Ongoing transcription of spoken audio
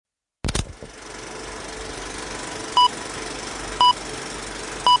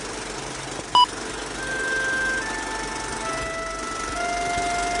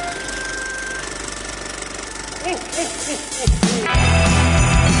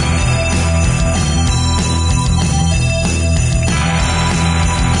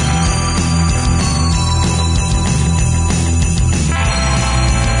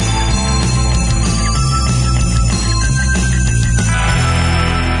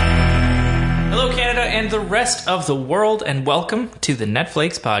Hello, Canada and the rest of the world, and welcome to the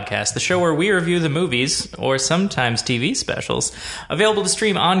Netflix podcast, the show where we review the movies, or sometimes TV specials, available to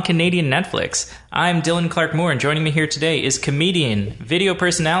stream on Canadian Netflix. I'm Dylan Clark Moore, and joining me here today is comedian, video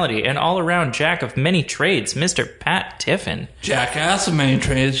personality, and all-around jack of many trades, Mr. Pat Tiffin. Jackass of many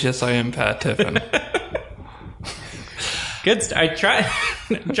trades, yes, I am Pat Tiffin. Good. I'm trying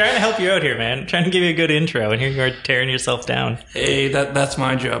to help you out here, man. I'm trying to give you a good intro, and here you are tearing yourself down. Hey, that's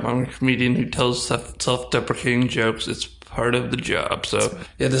my job. I'm a comedian who tells self-deprecating jokes. It's part of the job. So,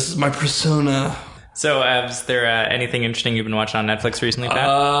 yeah, this is my persona. So, is there anything interesting you've been watching on Netflix recently, Pat?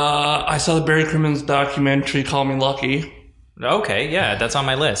 I saw the Barry Crimmins documentary, Call Me Lucky. Okay, yeah, that's on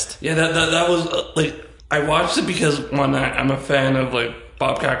my list. Yeah, that was, I watched it because, one, I'm a fan of,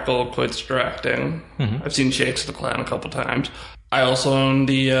 Bobcat Goldthwait's directing. Mm-hmm. I've seen Shakes of the Clown a couple times. I also own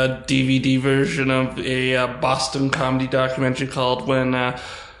the DVD version of a Boston comedy documentary called When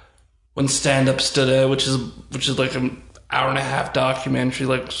Stand Up Stood Out, which is like an hour and a half documentary,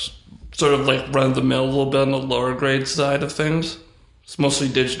 sort of run of the mill, a little bit on the lower grade side of things. It's mostly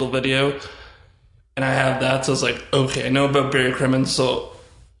digital video, and I have that. So it's like, okay, I know about Barry Crimmins, so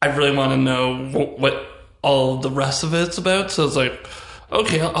I really want to know what all the rest of it's about. So it's like,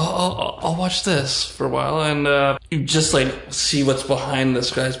 okay, I'll watch this for a while, and you just see what's behind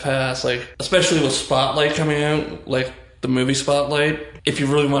this guy's past, especially with Spotlight coming out, the movie Spotlight. If you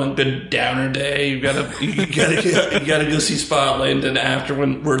really want a good downer day, you gotta go see Spotlight, and then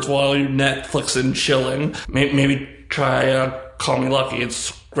afterwards, while you're Netflix and chilling, maybe try Call Me Lucky.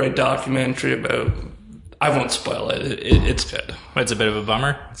 It's a great documentary about. I won't spoil it. It's good. It's a bit of a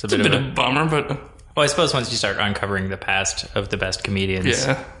bummer. It's a bit of a bummer, but. Well, I suppose once you start uncovering the past of the best comedians,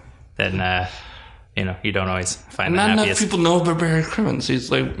 then, you don't always find the happiest. Not enough people know about Barry Crimmins. He's,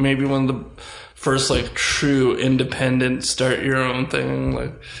 maybe one of the first, true independent start-your-own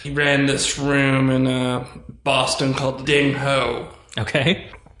thing. He ran this room in Boston called the Ding Ho. Okay.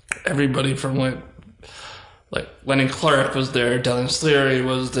 Everybody from, Lenny Clark was there, Dennis Leary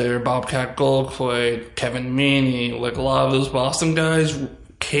was there, Bobcat Goldthwait, Kevin Meaney. A lot of those Boston guys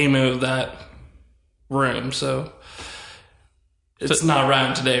came out of that room, so it's not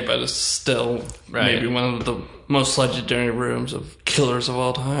around today, but it's still maybe one of the most legendary rooms of killers of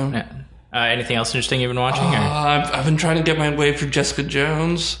all time. Yeah. Anything else interesting you've been watching? I've been trying to get my way through Jessica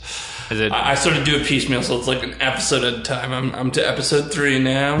Jones. Is it? I sort of do a piecemeal, so it's an episode at a time. I'm to episode 3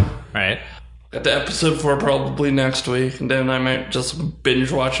 now. Right. Got to episode 4 probably next week, and then I might just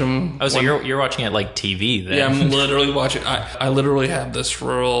binge watch them. Oh, so you're watching it like TV then? Yeah, I'm literally watching. I literally have this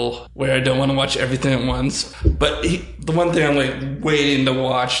rule where I don't want to watch everything at once. But the one thing I'm waiting to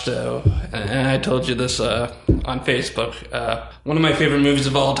watch though, and I told you this on Facebook. One of my favorite movies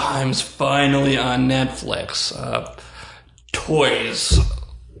of all time is finally on Netflix. Toys.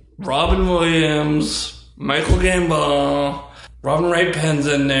 Robin Williams, Michael Gambon. Robin Wright Penn's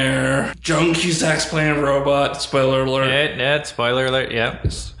in there. Joan Cusack's playing a robot. Spoiler alert. Yeah, spoiler alert, yeah.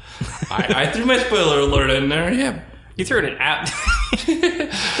 I threw my spoiler alert in there, yeah. You threw it in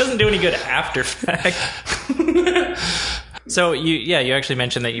doesn't do any good after fact. So, you actually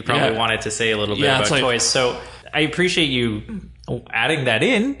mentioned that you probably wanted to say a little bit about toys. So, I appreciate you adding that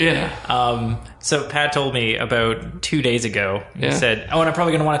in. Yeah. So Pat told me about 2 days ago. He said, and I'm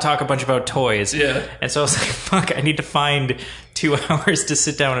probably going to want to talk a bunch about toys. Yeah. And so I was like, fuck, I need to find 2 hours to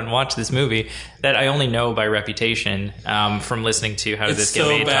sit down and watch this movie that I only know by reputation from listening to How Did This Get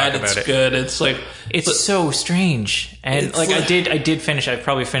Made? Talk about it. Good. It's so strange. And I did finish. I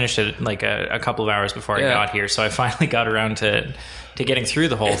probably finished it a couple of hours before I got here. So I finally got around to getting through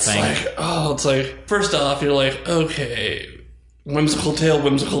the whole thing. First off, you're okay. Whimsical tale.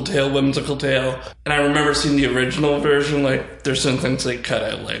 And I remember seeing the original version, there's some things they cut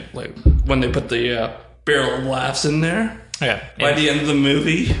out, like when they put the barrel of laughs in there. Yeah. By the end of the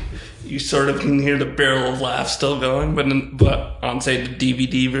movie, you sort of can hear the barrel of laughs still going, but on, say, the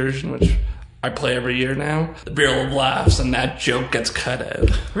DVD version, which I play every year now, the barrel of laughs and that joke gets cut out.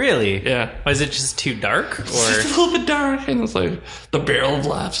 Really? Yeah. Was it just too dark? It's just a little bit dark, and it's the barrel of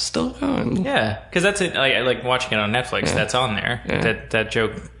laughs is still going. Yeah, because that's it. I like watching it on Netflix. Yeah. That's on there. Yeah. That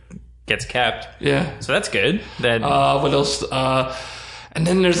joke gets kept. Yeah. So that's good. What else? And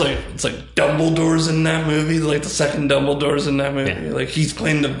then there's it's Dumbledore's in that movie, the second Dumbledore's in that movie. Yeah. He's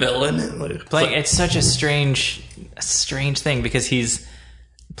playing the villain. And it's such a strange thing because he's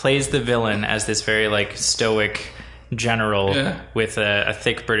plays the villain as this very stoic general with a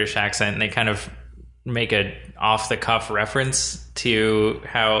thick British accent, and they kind of make a off the cuff reference to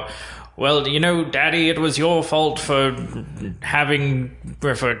how well, Daddy, it was your fault for having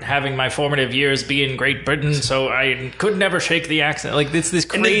my formative years be in Great Britain, so I could never shake the accent. Like, it's this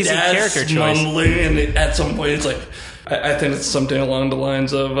crazy character choice. And at some point, it's like, I think it's something along the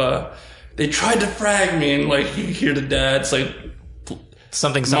lines of, they tried to frag me, and like you hear the dad's like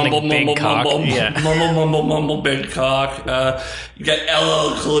something mumble, big mumble, cock. Mumble, yeah. mumble, big cock. You got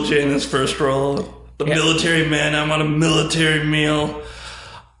LL Cool J in his first role. The military man, I want a military meal.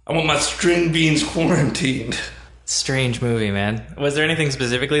 I want my string beans quarantined. Strange movie, man. Was there anything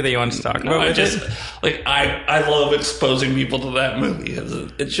specifically that you wanted to talk about? I love exposing people to that movie.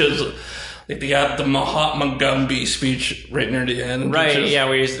 It shows, like, they got the Mahatma Gandhi speech right near the end. Right,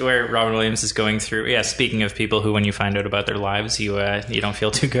 where Robin Williams is going through. Yeah, speaking of people who, when you find out about their lives, you don't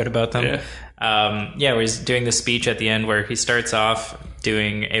feel too good about them. Where he's doing the speech at the end where he starts off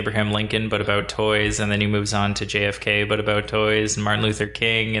doing Abraham Lincoln, but about toys, and then he moves on to JFK, but about toys, and Martin Luther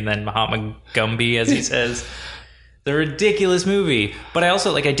King, and then Mahatma Gandhi, as he says. The ridiculous movie. But I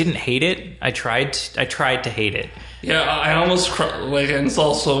also, I didn't hate it. I tried to hate it. Yeah, I almost cried. And it's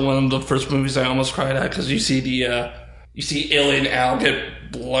also one of the first movies I almost cried at, because you see Alien Al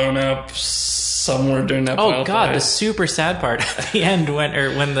get blown up somewhere during that. Oh God, the super sad part at the end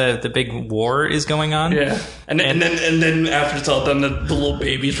when the big war is going on. Yeah, and then after it's all done, the little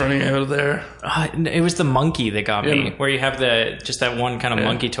baby's running out of there. It was the monkey that got me, where you have just that one kind of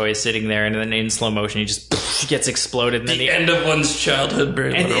monkey toy sitting there, and then in slow motion he just gets exploded. And then the end of one's childhood,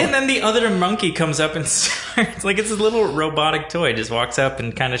 and then the other monkey comes up and starts it's a little robotic toy, just walks up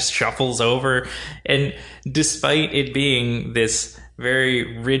and kind of shuffles over, and despite it being this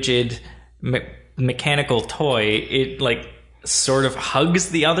very rigid mechanical toy, it sort of hugs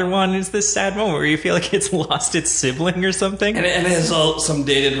the other one. It's this sad moment where you feel like it's lost its sibling or something. And it has some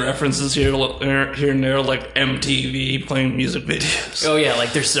dated references here and there, like MTV playing music videos. Oh yeah,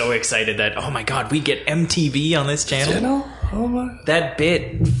 they're so excited that, oh my God, we get MTV on this channel. Oh my. That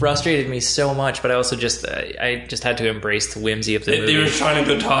bit frustrated me so much, but I also just had to embrace the whimsy of the movie. They were trying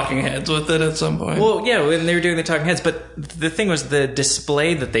to go talking heads with it at some point. Well, yeah, when they were doing the talking heads, but the thing was, the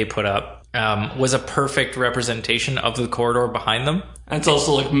display that they put up was a perfect representation of the corridor behind them. And it's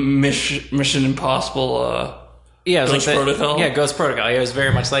also like Mission Impossible. Ghost Protocol. Yeah, Ghost Protocol. It was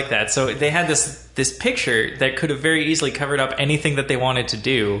very much like that. So they had this picture that could have very easily covered up anything that they wanted to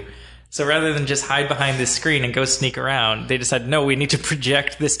do. So rather than just hide behind this screen and go sneak around, they decided, no, we need to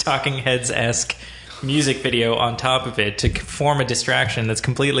project this Talking Heads-esque music video on top of it to form a distraction that's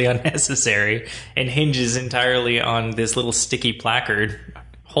completely unnecessary and hinges entirely on this little sticky placard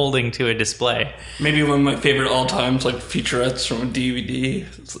holding to a display. Maybe one of my favorite all-times, featurettes from a DVD.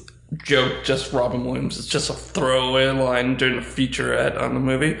 It's a joke, just Robin Williams. It's just a throwaway line during a featurette on the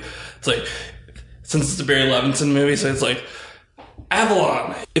movie. It's since it's a Barry Levinson movie, so it's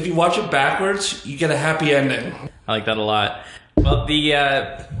Avalon. If you watch it backwards, you get a happy ending. I like that a lot. Well,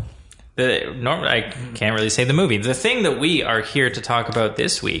 I can't really say the movie. The thing that we are here to talk about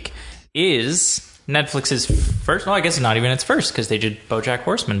this week is Netflix's first, well, I guess not even its first, because they did BoJack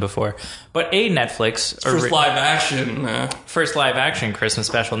Horseman before, but a Netflix first live action Christmas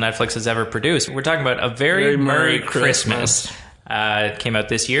special Netflix has ever produced. We're talking about A Very Merry Christmas. It came out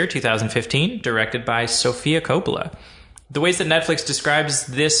this year, 2015, directed by Sofia Coppola. The ways that Netflix describes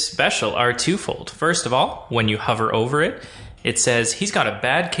this special are twofold. First of all, when you hover over it, it says he's got a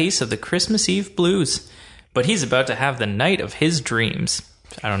bad case of the Christmas Eve blues, but he's about to have the night of his dreams.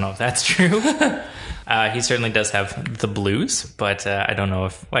 I don't know if that's true. He certainly does have the blues, but I don't know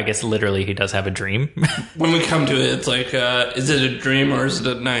if... Well, I guess literally he does have a dream. When we come to it, it's is it a dream or is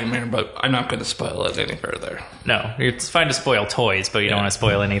it a nightmare? But I'm not going to spoil it any further. No, it's fine to spoil toys, but you don't want to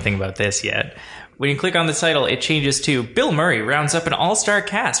spoil anything about this yet. When you click on the title, it changes to Bill Murray rounds up an all-star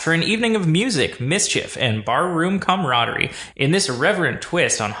cast for an evening of music, mischief, and barroom camaraderie in this irreverent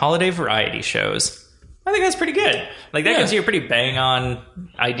twist on holiday variety shows. I think that's pretty good. That gives you a pretty bang-on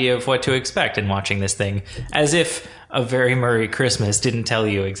idea of what to expect in watching this thing. As if A Very Merry Christmas didn't tell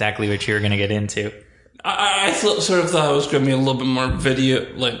you exactly what you were going to get into. I sort of thought it was going to be a little bit more video,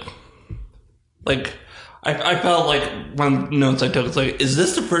 I felt one of the notes I took, it's is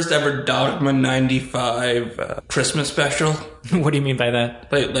this the first ever Dogma 95 Christmas special? What do you mean by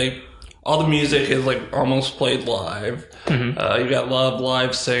that? All the music is almost played live. Mm-hmm. You got a lot of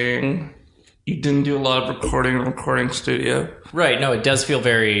live singing. You didn't do a lot of recording in a recording studio. Right, no, it does feel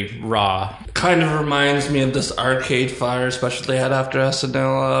very raw. Kind of reminds me of this Arcade Fire special they had after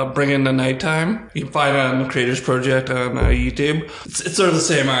SNL, Bring in the Nighttime. You can find it on the Creators Project on YouTube. It's sort of the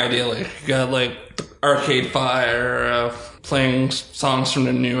same idea. You got the Arcade Fire playing songs from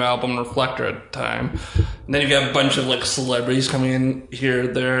the new album Reflector at the time. And then you got a bunch of like celebrities coming in here.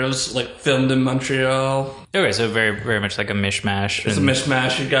 There's like filmed in Montreal. Okay, so very, very much like a mishmash. It's a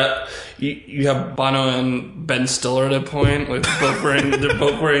mishmash. You have Bono and Ben Stiller at a point. Like they're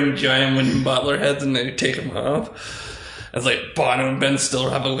both wearing giant Win Butler heads, and they take them off. It's like Bono and Ben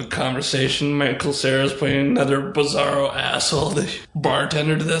Stiller having a conversation. Michael Cera's playing another bizarro asshole, the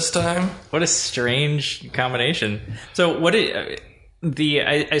bartender this time. What a strange combination. So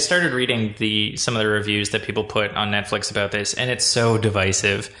I started reading some of the reviews that people put on Netflix about this, and it's so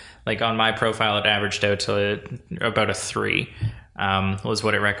divisive. Like on my profile, it averaged out to about a 3, was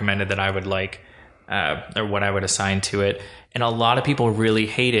what it recommended that I would like, or what I would assign to it. And a lot of people really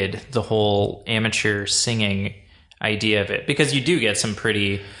hated the whole amateur singing idea of it, because you do get some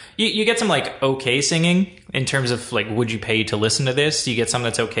pretty you get some like okay singing in terms of like, would you pay to listen to this? You get some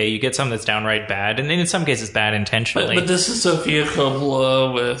that's okay, you get some that's downright bad, and in some cases bad intentionally. But this is Sofia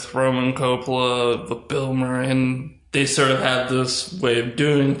Coppola with Roman Coppola with Bill Murray, and they sort of have this way of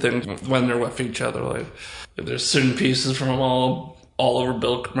doing things when they're with each other. Like there's certain pieces from all over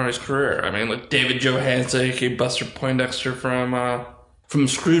Bill Murray's career. I mean, like David Johansen, aka Buster Poindexter from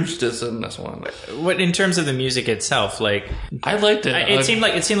Scrooge did in this one. What in terms of the music itself, like I liked it. It seemed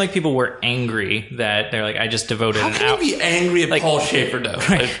like people were angry that they're like, I just devoted an hour. How can you be angry at like, Paul Schaefer though?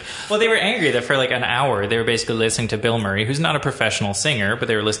 Right. Well, they were angry that for like an hour they were basically listening to Bill Murray, who's not a professional singer, but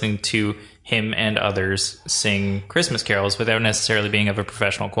they were listening to him and others sing Christmas carols without necessarily being of a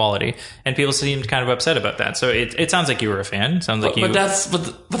professional quality, and people seemed kind of upset about that. So it sounds like you were a fan. It sounds like but that's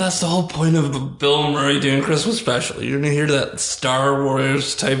the whole point of Bill Murray doing a Christmas special. You're gonna hear that Star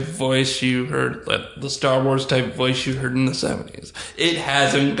Wars type voice you heard, the Star Wars type voice you heard in the 70s. It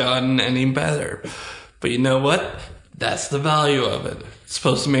hasn't gotten any better, but you know what? That's the value of it. It's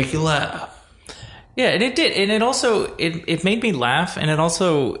supposed to make you laugh. Yeah, and it did. And it also, it made me laugh. And it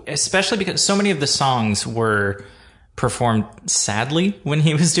also, especially because so many of the songs were performed sadly when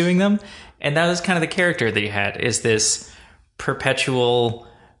he was doing them. And that was kind of the character that he had, is this perpetual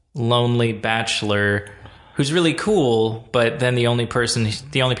lonely bachelor who's really cool, but then the only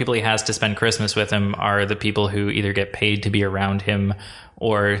people he has to spend Christmas with him are the people who either get paid to be around him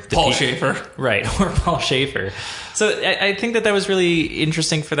or Paul Schaefer. Right, or Paul Schaefer. So I think that was really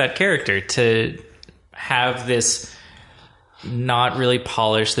interesting for that character to have this not really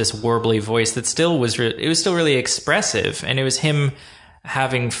polished, this warbly voice that still was still really expressive, and it was him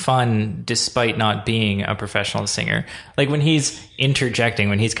having fun despite not being a professional singer. Like when he's interjecting,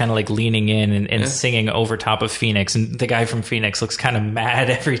 when he's kind of like leaning in and singing over top of Phoenix, and the guy from Phoenix looks kind of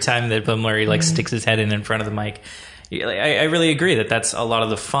mad every time that Bill Murray like sticks his head in front of the mic. I really agree that that's a lot of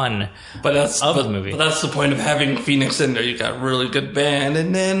the fun of the movie. But that's the point of having Phoenix in there. You got a really good band,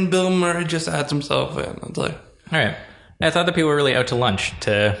 and then Bill Murray just adds himself in. It's like, all right. I thought that people were really out to lunch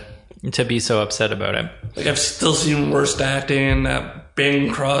to be so upset about it. Like I've still seen worst acting in that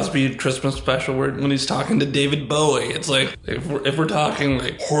Bing Crosby Christmas special when he's talking to David Bowie. It's like if we're talking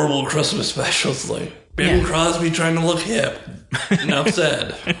like horrible Christmas specials, like Bing Crosby trying to look hip. Enough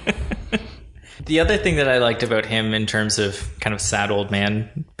said. The other thing that I liked about him in terms of kind of sad old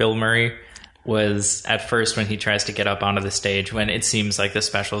man Bill Murray was at first when he tries to get up onto the stage when it seems like the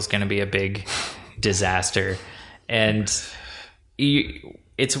special is going to be a big disaster. And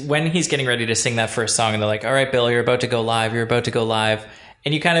it's when he's getting ready to sing that first song and they're like, all right, Bill, you're about to go live.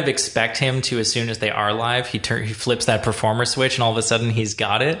 And you kind of expect him to, as soon as they are live, he flips that performer switch and all of a sudden he's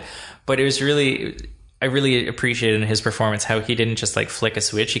got it. But it was I really appreciated in his performance how he didn't just like flick a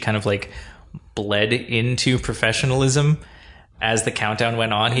switch. He kind of like bled into professionalism as the countdown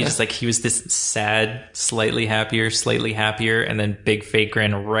went on. He was this sad, slightly happier, and then big fake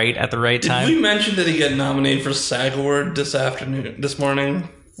grin right at the right time. Did we mention that he got nominated for SAG Award this morning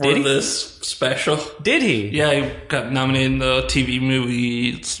for this special? Did he? Yeah, he got nominated in the TV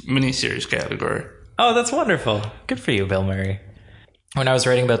movie miniseries category. Oh, that's wonderful. Good for you, Bill Murray. When I was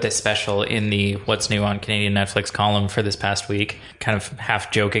writing about this special in the What's New on Canadian Netflix column for this past week, kind of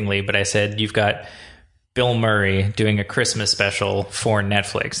half jokingly, but I said, you've got Bill Murray doing a Christmas special for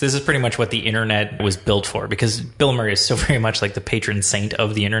Netflix. This is pretty much what the internet was built for, because Bill Murray is so very much like the patron saint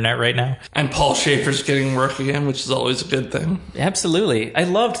of the internet right now. And Paul Schaefer's getting work again, which is always a good thing. Absolutely. I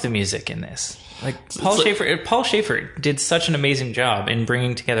loved the music in this. Paul Schaefer did such an amazing job in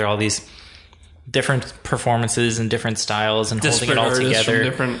bringing together all these different performances and different styles and holding it all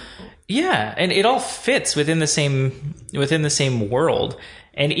together. Yeah, and it all fits within the same world.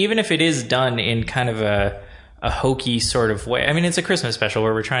 And even if it is done in kind of a hokey sort of way, I mean, it's a Christmas special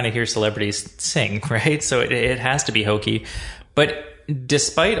where we're trying to hear celebrities sing, right? So it has to be hokey. But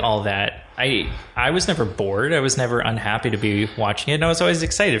despite all that, I was never bored. I was never unhappy to be watching it. And I was always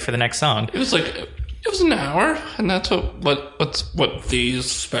excited for the next song. It was an hour, and that's what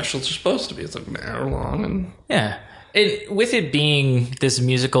these specials are supposed to be. It's like an hour long, and yeah. With it being this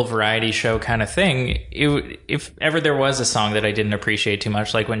musical variety show kind of thing, if ever there was a song that I didn't appreciate too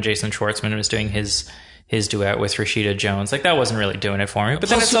much, like when Jason Schwartzman was doing his duet with Rashida Jones, like that wasn't really doing it for me. But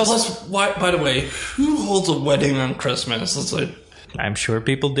then it's also... why, by the way, who holds a wedding on Christmas? It's like... I'm sure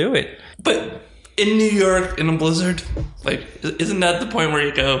people do it. But in New York, in a blizzard, like, isn't that the point where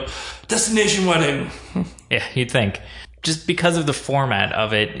you go, destination wedding? Yeah, you'd think. Just because of the format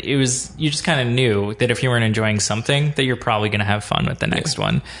of it, you just kind of knew that if you weren't enjoying something, that you're probably going to have fun with the next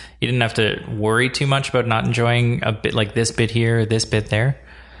one. You didn't have to worry too much about not enjoying a bit, like this bit here, this bit there.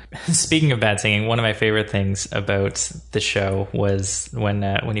 Speaking of bad singing, one of my favorite things about the show was when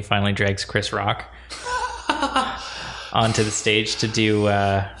he finally drags Chris Rock onto the stage to do...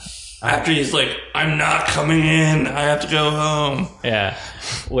 after he's like, I'm not coming in, I have to go home. Yeah.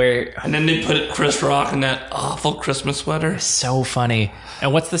 And then they put Chris Rock in that awful Christmas sweater. So funny.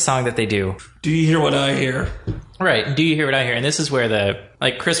 And what's the song that they do? Do you hear what I hear? Right. Do you hear what I hear? And this is where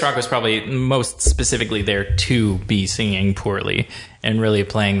Chris Rock was probably most specifically there to be singing poorly and really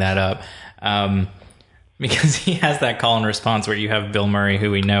playing that up. Because he has that call and response where you have Bill Murray,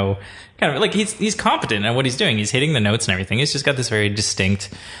 who we know kind of like he's competent at what he's doing. He's hitting the notes and everything. He's just got this very distinct,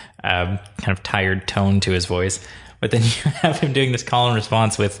 kind of tired tone to his voice. But then you have him doing this call and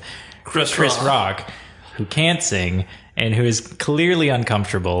response with Chris Rock, who can't sing and who is clearly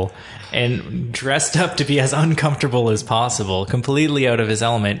uncomfortable and dressed up to be as uncomfortable as possible, completely out of his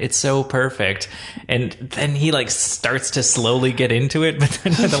element. It's so perfect. And then he like starts to slowly get into it, but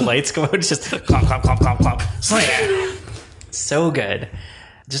then when the lights go out, it's just clomp, clomp, clomp, clomp, clomp. So good.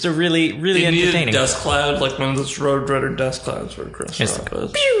 Just a really, really entertaining. Need a dust cloud, like one of those Roadrunner dust clouds for Chris Rock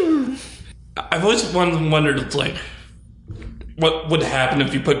was. I've always wondered, it's like, what would happen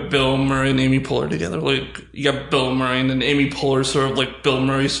if you put Bill Murray and Amy Poehler together? Like, you got Bill Murray and then Amy Poehler sort of like Bill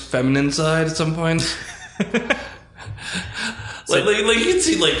Murray's feminine side at some point. like you can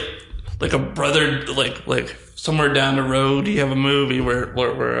see like a brother, like somewhere down the road, you have a movie where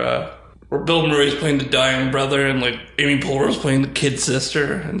Bill Murray's playing the dying brother and like Amy Poehler's playing the kid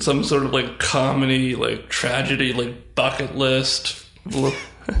sister, and some sort of like comedy, like tragedy, like bucket list.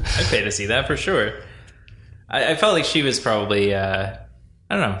 I'd pay to see that for sure. I felt like she was probably I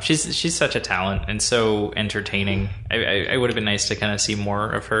don't know. She's such a talent and so entertaining. I would have been nice to kind of see more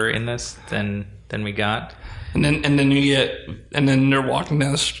of her in this than we got. And then they're walking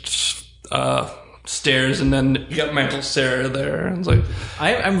down the stairs, and then you got Michael Cera there. And it's like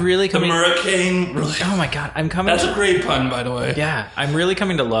I'm really coming. The Hurricane. Really, oh my god, I'm coming. That's a great pun, by the way. Yeah, I'm really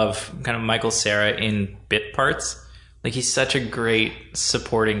coming to love kind of Michael Cera in bit parts. Like, he's such a great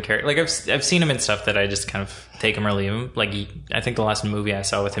supporting character. Like, I've seen him in stuff that I just kind of take him or leave him. Like, I think the last movie I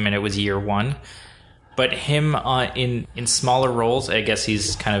saw with him in it was Year One. But him in smaller roles, I guess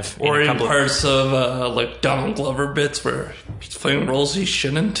he's kind of... Or in parts of, like, Donald Glover bits where he's playing roles he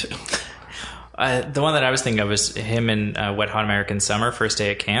shouldn't. The one that I was thinking of is him in Wet Hot American Summer, First Day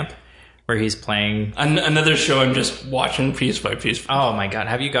at Camp, where he's playing... Another show I'm just watching piece by piece. Oh my god,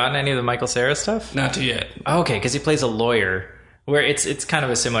 have you gotten any of the Michael Cera stuff? Not yet. Okay, because he plays a lawyer, where it's kind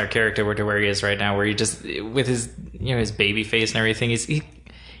of a similar character to where he is right now, where he just, with his, his baby face and everything,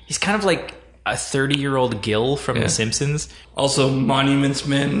 he's kind of like a 30-year-old Gil from The Simpsons. Also, Monuments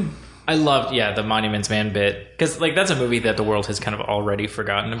Men. I loved, the Monuments Man bit, because like that's a movie that the world has kind of already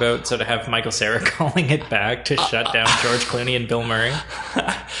forgotten about. So to have Michael Cera calling it back to shut down George Clooney and Bill Murray,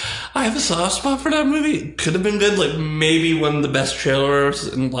 I have a soft spot for that movie. It could have been good, like maybe one of the best trailers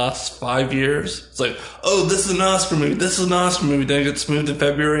in the last 5 years. It's like, oh, this is an Oscar movie. This is an Oscar movie. Then it gets moved in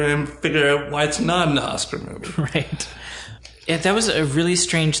February and figure out why it's not an Oscar movie. Right. Yeah, that was a really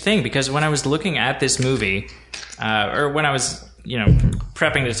strange thing, because when I was looking at this movie, or when I was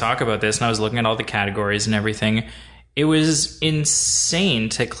prepping to talk about this, and I was looking at all the categories and everything, it was insane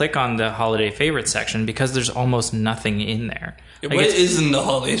to click on the holiday favorite section because there's almost nothing in there. Like, what is in the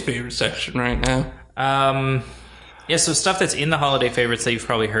holiday favorite section right now? So stuff that's in the holiday favorites that you've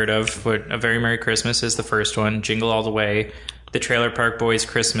probably heard of, but A Very Merry Christmas is the first one, Jingle All the Way, The Trailer Park Boys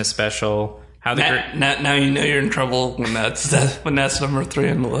Christmas Special, now you know you're in trouble when that's number 3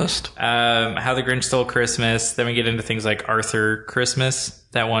 on the list. How the Grinch Stole Christmas. Then we get into things like Arthur Christmas,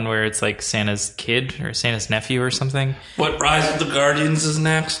 that one where it's like Santa's kid or Santa's nephew or something. What, Rise of the Guardians is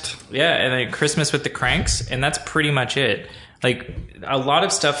next? Yeah, and then Christmas with the Cranks, and that's pretty much it. Like, a lot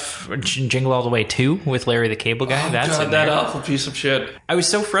of stuff, Jingle All the Way 2 with Larry the Cable Guy, that's in there. That awful piece of shit. I was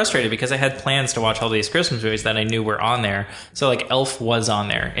so frustrated because I had plans to watch all these Christmas movies that I knew were on there. So, like, Elf was on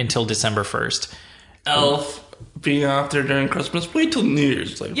there until December 1st. Elf being out there during Christmas, wait till New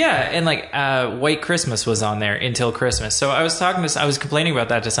Year's. Like, yeah, and, like, White Christmas was on there until Christmas. So I was complaining about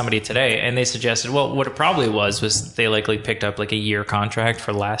that to somebody today, and they suggested, well, what it probably was they likely picked up, like, a year contract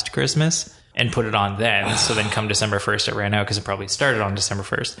for last Christmas and put it on then. So then come December 1st, it ran out because it probably started on December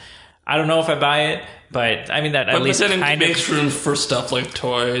 1st. I don't know if I buy it, but I mean, that at least then kind it makes room for stuff like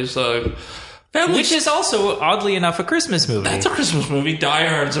toys, which is also, oddly enough, a Christmas movie. That's a Christmas movie. Die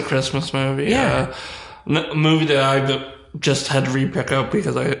Hard's a Christmas movie. Yeah. A movie that I just had to re-pick up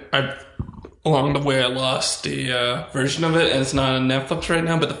because I along the way I lost the version of it, and it's not on Netflix right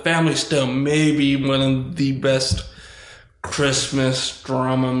now, but The Family Stone may be one of the best Christmas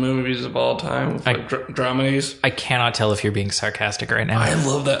drama movies of all time. Dramedies. I cannot tell if you're being sarcastic right now. I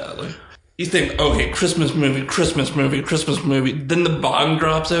love that. Like, you think, okay, Christmas movie. Then the bomb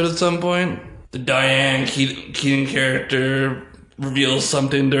drops out at some point. The Diane Keaton character reveals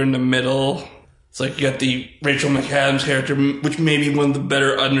something during the middle. It's like you got the Rachel McAdams character, which may be one of the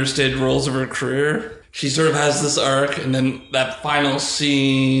better understated roles of her career. She sort of has this arc, and then that final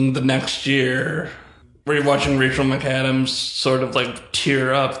scene the next year where you're watching Rachel McAdams sort of like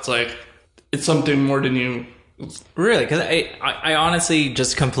tear up. It's like, it's something more than you... Really? Because I honestly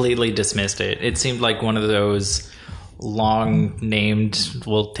just completely dismissed it. It seemed like one of those long named,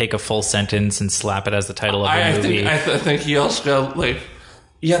 we'll take a full sentence and slap it as the title of the movie. I think you also got, like,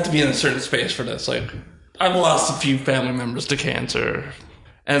 you have to be in a certain space for this. Like, I've lost a few family members to cancer.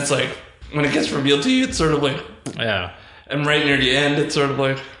 And it's like, when it gets revealed to you, it's sort of like... Yeah. And right near the end, it's sort of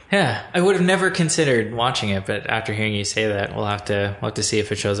like... Yeah, I would have never considered watching it, but after hearing you say that, we'll have to see if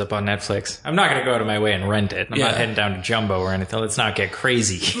it shows up on Netflix. I'm not going to go out of my way and rent it. I'm not heading down to Jumbo or anything. Let's not get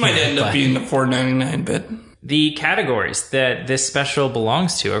crazy. It might end up being the $4.99 bit. The categories that this special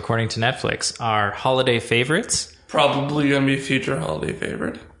belongs to, according to Netflix, are holiday favorites. Probably going to be a future holiday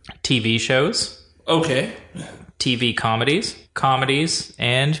favorite. TV shows. Okay. TV comedies,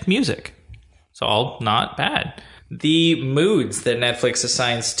 and music. It's all not bad. The moods that Netflix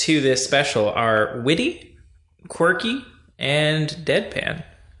assigns to this special are witty, quirky, and deadpan.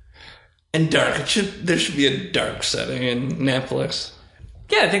 And dark. There should be a dark setting in Netflix.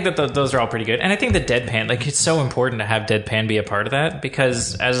 Yeah, I think that those are all pretty good. And I think the deadpan, like, it's so important to have deadpan be a part of that,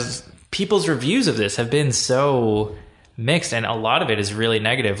 because as people's reviews of this have been so mixed, and a lot of it is really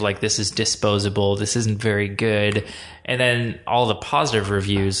negative, like, this is disposable, this isn't very good. And then all the positive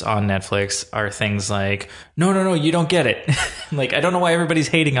reviews on Netflix are things like, no, you don't get it. Like, I don't know why everybody's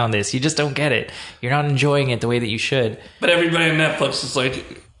hating on this. You just don't get it. You're not enjoying it the way that you should. But everybody on Netflix is like,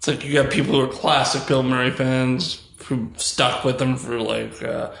 it's like you got people who are classic Bill Murray fans who stuck with them for, like,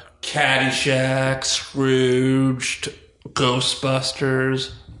 Caddyshack, Scrooged,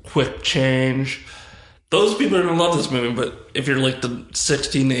 Ghostbusters, Quick Change. Those people are going to love this movie, but if you're like the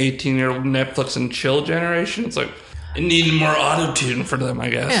 16 to 18-year-old Netflix and chill generation, it's like, it needed more auto-tune for them, I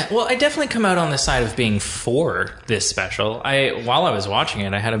guess. Yeah, well, I definitely come out on the side of being for this special. While I was watching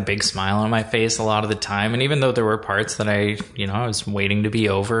it, I had a big smile on my face a lot of the time, and even though there were parts that I was waiting to be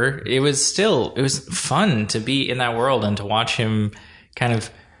over, it was fun to be in that world and to watch him kind of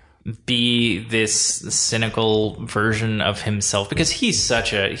be this cynical version of himself, because he's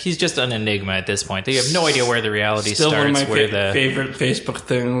just an enigma at this point. You have no idea where the reality starts. One of my favorite Facebook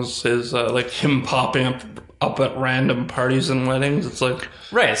things is like him popping up at random parties and weddings. It's like,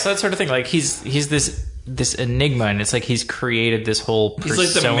 right, so that sort of thing. Like, he's this enigma, and it's like he's created this whole persona.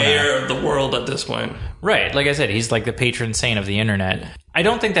 He's like the mayor of the world at this point. Right, like I said, he's like the patron saint of the internet. I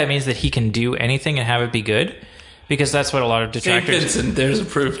don't think that means that he can do anything and have it be good, because that's what a lot of detractors... St. Vincent, there's a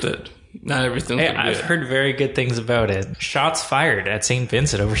proof that not everything's good. I've heard very good things about it. Shots fired at St.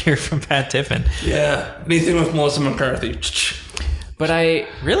 Vincent over here from Pat Tiffin. Yeah, anything with Melissa McCarthy. But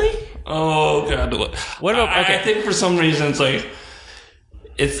really? Oh, God. What about... Okay. I think for some reason it's like...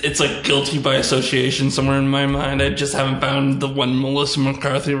 It's like guilty by association somewhere in my mind. I just haven't found the one Melissa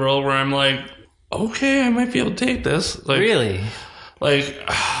McCarthy role where I'm like, okay, I might be able to take this. Like, really?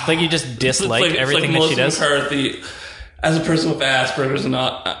 Like you just dislike everything that she does? Melissa McCarthy, as a person with Aspergers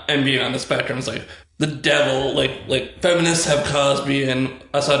and being on the spectrum, it's like the devil. Like feminists have Cosby, and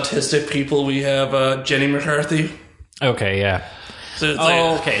us autistic people, we have Jenny McCarthy. Okay, yeah. So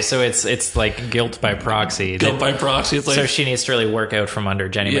it's okay. So it's like guilt by proxy. Guilt by proxy. It's like, so she needs to really work out from under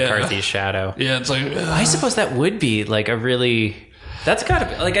Jenny McCarthy's shadow. Yeah, it's like... I suppose that would be like a really... That's gotta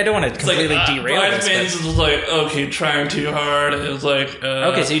be, like, I don't want to completely derail this. Bridesmaids was like, okay, trying too hard. It was like...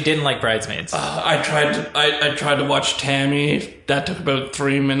 okay, so you didn't like Bridesmaids. I tried to watch Tammy. That took about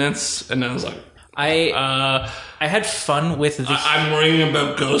 3 minutes, and then I was like... I had fun with the... I'm worrying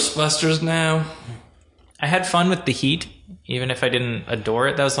about Ghostbusters now. I had fun with The Heat, even if I didn't adore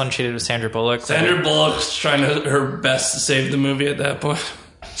it. That was the one she did with Sandra Bullock. Sandra Bullock's trying her best to save the movie at that point.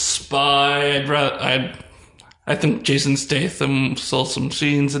 Spy, I think Jason Statham saw some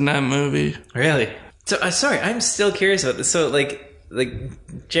scenes in that movie. Really? So, sorry, I'm still curious about this. So, like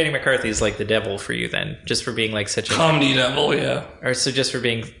Jenny McCarthy is like the devil for you then, just for being like such a comedy devil, yeah. Or so just for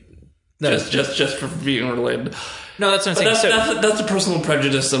being just for being related. No, that's what I'm saying. That's a personal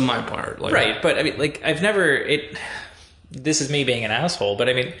prejudice on my part, like, right? But I mean, like, I've never This is me being an asshole, but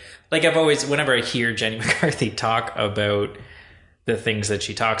I mean, like, I've always, whenever I hear Jenny McCarthy talk about the things that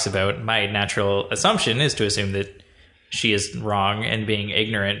she talks about, my natural assumption is to assume that she is wrong and being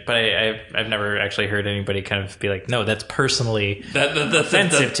ignorant. But I've never actually heard anybody kind of be like, no, that's personally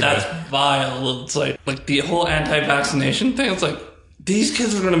offensive to me. That's vile. It's like the whole anti-vaccination thing. It's like, these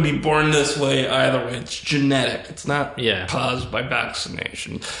kids are going to be born this way either way. It's genetic. It's not caused by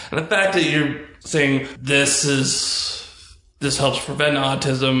vaccination. And the fact that you're saying this helps prevent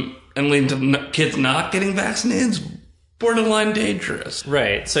autism and leading to kids not getting vaccinated is borderline dangerous.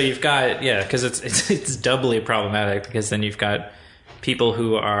 Right. So you've got, because it's doubly problematic, because then you've got people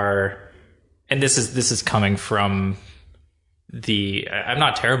who are, and this is coming from I'm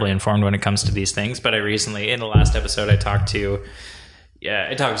not terribly informed when it comes to these things, but I recently, in the last episode, I talked to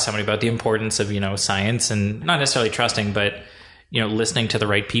somebody about the importance of, science, and not necessarily trusting, but, listening to the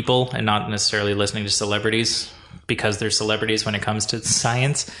right people and not necessarily listening to celebrities because they're celebrities when it comes to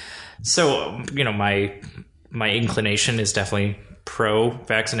science. So, my inclination is definitely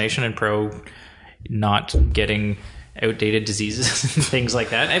pro-vaccination and pro not getting outdated diseases and things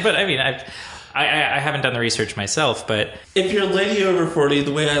like that. But I mean, I haven't done the research myself, but if you're a lady over 40,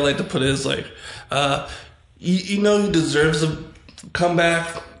 the way I like to put it is like, who deserves a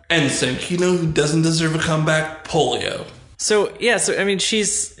comeback? NSYNC. Who doesn't deserve a comeback? Polio. So I mean,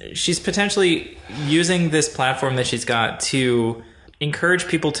 she's potentially using this platform that she's got to encourage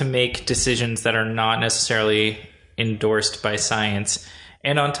people to make decisions that are not necessarily endorsed by science.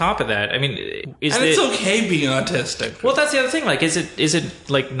 And on top of that, I mean, it's okay being autistic. Well, that's the other thing. Like, is it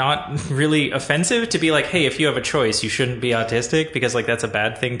like not really offensive to be like, hey, if you have a choice, you shouldn't be autistic because like that's a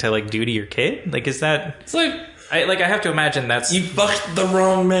bad thing to like do to your kid? Like, is that? It's like I have to imagine that's you fucked the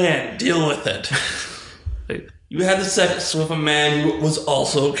wrong man. Deal with it. You had sex with a man who was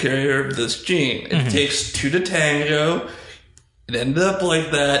also a carrier of this gene. It takes two to tango. It ended up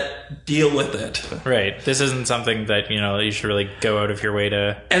like that. Deal with it. Right. This isn't something that, you should really go out of your way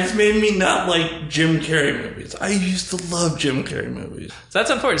to... And it's made me not like Jim Carrey movies. I used to love Jim Carrey movies. So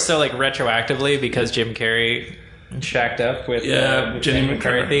that's important. So, like, retroactively, because Jim Carrey shacked up with Jenny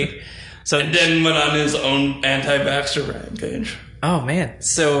McCarthy. So, and then went on his own anti-vaxxer rampage. Oh, man.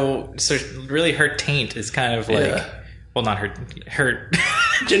 So really her taint is kind of like... Yeah. Well, not her...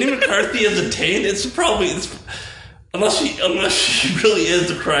 Jenny McCarthy is a taint? Unless she really is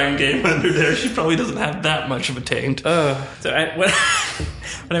the crying game under there, she probably doesn't have that much of a taint. Oh, so what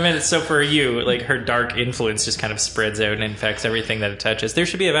I meant is, so for you, like, her dark influence just kind of spreads out and infects everything that it touches. There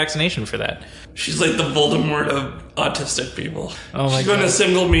should be a vaccination for that. She's like the Voldemort of autistic people. Oh my God. She's going to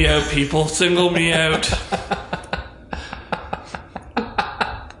single me out, people. Single me out.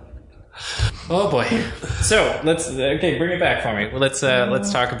 Oh boy. So let's bring it back for me. Let's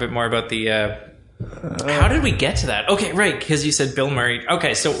talk a bit more about the. How did we get to that? Okay, right, because you said Bill Murray.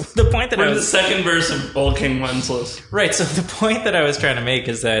 Okay, so the point that the second verse of Old King Wenceslas. Right, so the point that I was trying to make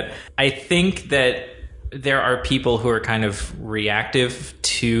is that I think that there are people who are kind of reactive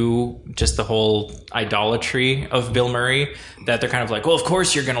to just the whole idolatry of Bill Murray, that they're kind of like, well, of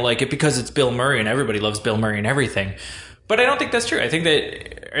course you're going to like it because it's Bill Murray and everybody loves Bill Murray and everything. But I don't think that's true. I think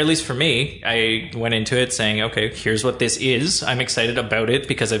that, or at least for me, I went into it saying, okay, here's what this is. I'm excited about it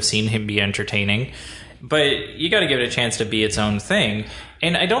because I've seen him be entertaining. But you got to give it a chance to be its own thing.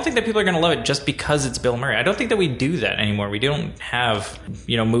 And I don't think that people are going to love it just because it's Bill Murray. I don't think that we do that anymore. We don't have,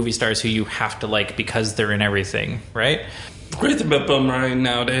 movie stars who you have to like because they're in everything, right? The great thing about Bill Murray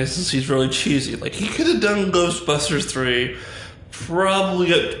nowadays is he's really cheesy. Like, he could have done Ghostbusters 3, probably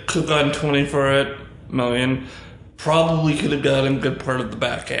could have gotten 24 million. Probably could have gotten a good part of the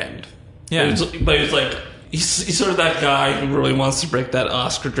back end. Yeah. But he's like, he's sort of that guy who really wants to break that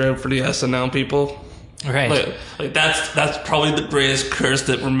Oscar drought for the SNL people. Right. Like that's probably the greatest curse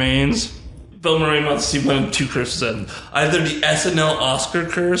that remains. Bill Murray wants to see one of two curses end. Either the SNL Oscar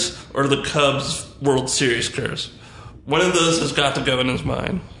curse or the Cubs World Series curse. One of those has got to go in his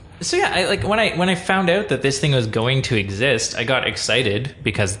mind. So yeah, when I found out that this thing was going to exist, I got excited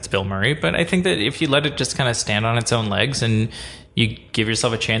because it's Bill Murray. But I think that if you let it just kind of stand on its own legs and you give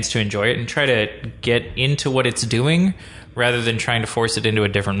yourself a chance to enjoy it and try to get into what it's doing rather than trying to force it into a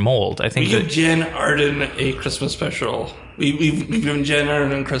different mold, I think we give Jen Arden a Christmas special. We've given Jen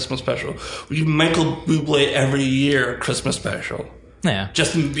Arden a Christmas special. We give Michael Bublé every year a Christmas special. Yeah.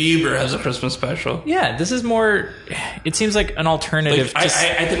 Justin Bieber has a Christmas special. Yeah, this is more... It seems like an alternative. I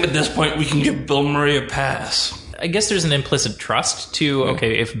think at this point we can give Bill Murray a pass. I guess there's an implicit trust to,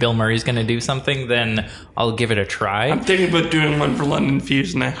 okay, if Bill Murray's going to do something, then I'll give it a try. I'm thinking about doing one for London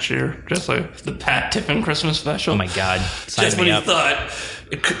Fuse next year. Just like the Pat Tiffin Christmas special. Oh my God. Just when you thought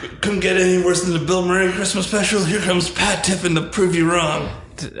it couldn't get any worse than the Bill Murray Christmas special, here comes Pat Tiffin to prove you wrong.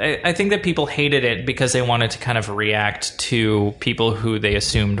 I think that people hated it because they wanted to kind of react to people who they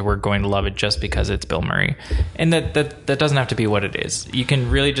assumed were going to love it just because it's Bill Murray. And that doesn't have to be what it is. You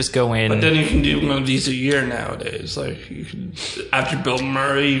can really just go in... But then you can do one of these a year nowadays. Like, you can, after Bill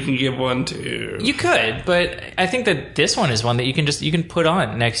Murray, you can give one to... You could, but I think that this one is one that you can put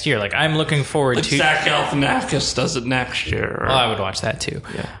on next year. Like, I'm looking forward to... Zach Galifianakis does it next year. Well, I would watch that too.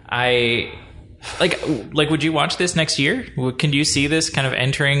 Yeah. Like, would you watch this next year? Can you see this kind of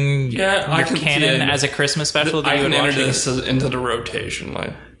entering your canon as a Christmas special that you would watch? I can enter this into the rotation,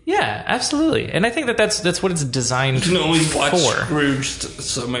 like. Yeah, absolutely. And I think that's what it's designed for. You can only watch Scrooge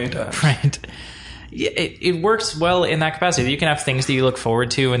so many times. Right. Yeah, it works well in that capacity. You can have things that you look forward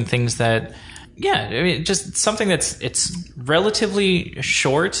to and things that... Yeah, I mean, just something it's relatively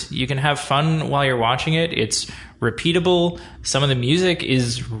short. You can have fun while you're watching it. It's repeatable. Some of the music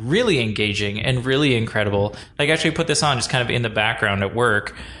is really engaging and really incredible. Like, I actually put this on just kind of in the background at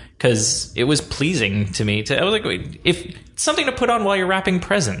work because it was pleasing to me. I was like, if something to put on while you're wrapping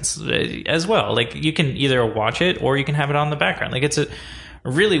presents as well. Like, you can either watch it or you can have it on the background. Like, it's a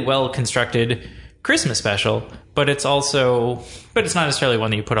really well constructed Christmas special, but it's not necessarily one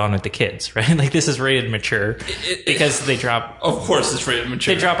that you put on with the kids, right? Like, this is rated mature because they drop... Of course it's rated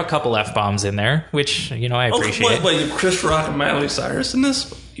mature. They drop a couple F-bombs in there, which, I appreciate. What, Chris Rock and Miley Cyrus in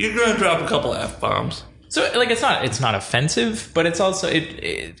this? You're going to drop a couple F-bombs. So, like, it's not offensive, but it's also...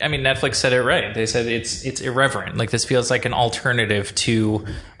 I mean, Netflix said it right. They said it's irreverent. Like, this feels like an alternative to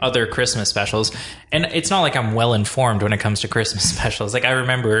other Christmas specials. And it's not like I'm well-informed when it comes to Christmas specials. Like, I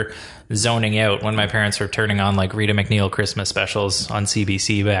remember zoning out when my parents were turning on, like, Rita McNeil Christmas specials on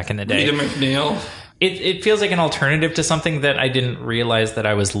CBC back in the day. Rita McNeil? It feels like an alternative to something that I didn't realize that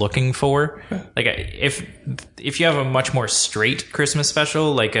I was looking for. Like, if you have a much more straight Christmas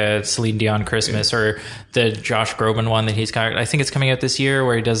special, like a Celine Dion Christmas or the Josh Groban one that he's got, I think it's coming out this year,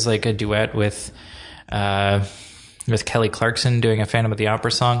 where he does like a duet with Kelly Clarkson doing a Phantom of the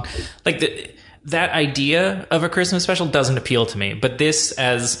Opera song. Like, that idea of a Christmas special doesn't appeal to me. But this,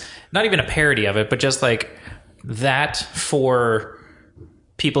 as not even a parody of it, but just like that for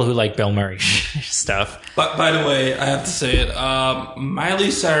people who like Bill Murray stuff. But by the way, I have to say it. Miley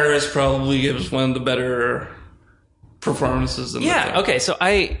Cyrus probably gives one of the better performances in the film. Okay. So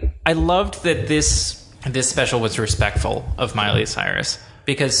I loved that this special was respectful of Miley Cyrus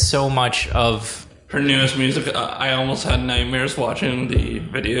because so much of her newest music, I almost had nightmares watching the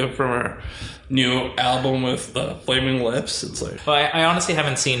video from her new album with the flaming lips. It's like, well, I honestly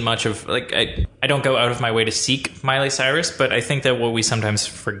haven't seen much of, like, I don't go out of my way to seek Miley Cyrus, but I think that what we sometimes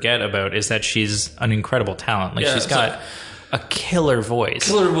forget about is that she's an incredible talent. Like, she's got a killer voice.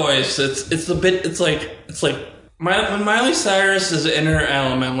 It's like when Miley Cyrus is in her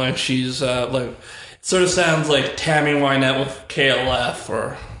element, like she's like, it sort of sounds like Tammy Wynette with KLF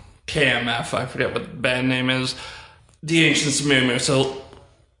or KMF, I forget what the band name is, The Ancients Moo. So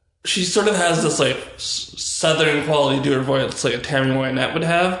she sort of has this like southern quality to her voice, like a Tammy Wynette would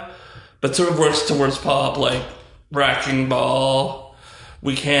have, but sort of works towards pop, like Wrecking Ball,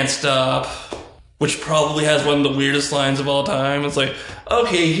 We Can't Stop, which probably has one of the weirdest lines of all time. It's like,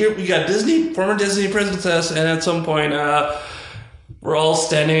 okay, here we got former Disney princess, and at some point, we're all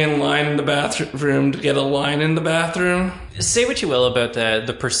standing in line in the bathroom to get a line in the bathroom. Say what you will about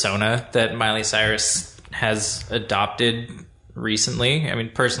the persona that Miley Cyrus has adopted recently. I mean,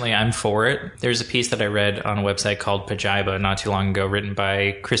 personally, I'm for it. There's a piece that I read on a website called Pajiba not too long ago, written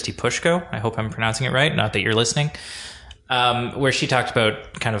by Christy Pushko. I hope I'm pronouncing it right, not that you're listening. Where she talked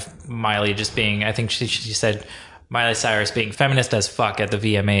about kind of Miley just being, I think she said Miley Cyrus being feminist as fuck at the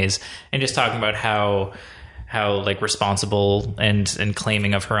VMAs, and just talking about how like responsible and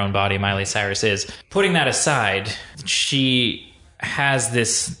claiming of her own body Miley Cyrus is. Putting that aside, she has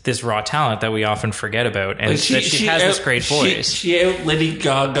this raw talent that we often forget about, and like she has this great voice. She out Lady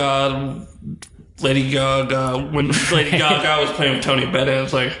Gaga Lady Gaga, when Lady Gaga was playing with Tony Bennett,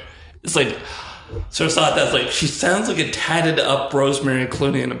 it's like, so it's not that, like, she sounds like a tatted up Rosemary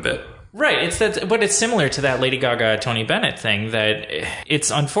Clooney in a bit. Right, but it's similar to that Lady Gaga Tony Bennett thing, that it's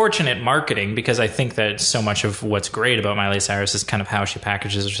unfortunate marketing, because I think that so much of what's great about Miley Cyrus is kind of how she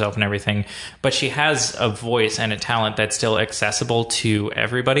packages herself and everything, but she has a voice and a talent that's still accessible to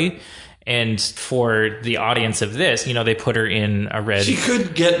everybody. And for the audience of this, you know, they put her in a red... She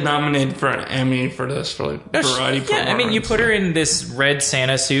could get nominated for an Emmy for this, for like variety performance. Yeah, I mean, you put her in this red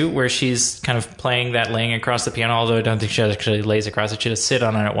Santa suit where she's kind of playing that laying across the piano, although I don't think she actually lays across it. She does sit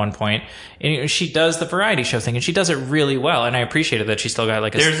on it at one point. And she does the variety show thing, and she does it really well. And I appreciated that she still got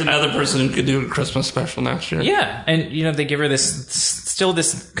like a... There's another person who could do a Christmas special next year. Yeah, and, you know, they give her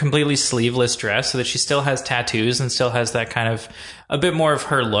this completely sleeveless dress so that she still has tattoos and still has that kind of... a bit more of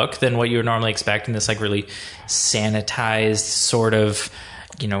her look than what you would normally expect in this, like, really sanitized sort of,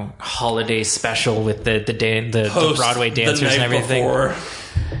 you know, holiday special with the Broadway dancers and everything. Before.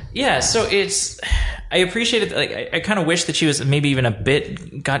 Yeah, so I appreciate it. Like, I kind of wish that she was maybe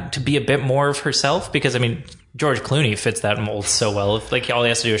even got to be a bit more of herself, because, I mean, George Clooney fits that mold so well. Like, all he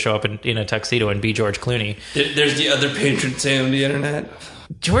has to do is show up in a tuxedo and be George Clooney. There's the other patron saint on the internet.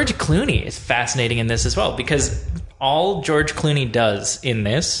 George Clooney is fascinating in this as well, because all George Clooney does in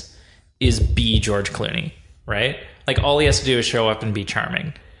this is be George Clooney, right? Like, all he has to do is show up and be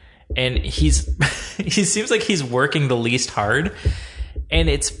charming. And he seems like he's working the least hard. And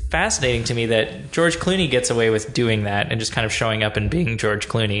it's fascinating to me that George Clooney gets away with doing that and just kind of showing up and being George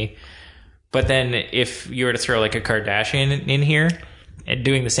Clooney. But then if you were to throw like a Kardashian in here and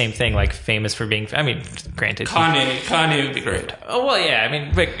doing the same thing, like famous for being, I mean, granted, Kanye would be great. Oh well, yeah. I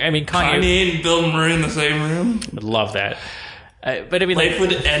mean, Kanye and Bill Murray in the same room. Would love that. But I mean, life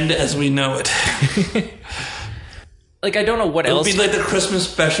would end as we know it. Like, I don't know what else. It would be like the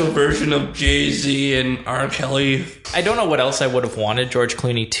Christmas special version of Jay-Z and R. Kelly. I don't know what else I would have wanted George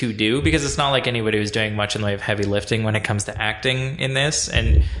Clooney to do, because it's not like anybody was doing much in the way of heavy lifting when it comes to acting in this,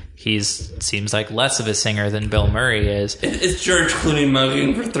 and seems like less of a singer than Bill Murray is. It's George Clooney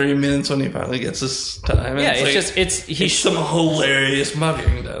mugging for 3 minutes when he finally gets his time. Yeah, it's some hilarious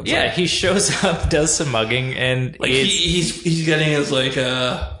mugging. Though. Yeah, he shows up, does some mugging, and like he's getting his like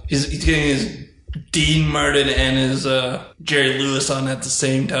he's getting his Dean Martin and his Jerry Lewis on at the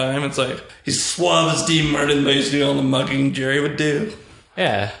same time. It's like he's suave as Dean Martin, but he's doing all the mugging Jerry would do.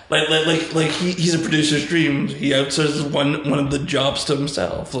 Yeah, like he's a producer's dream. He outsources one of the jobs to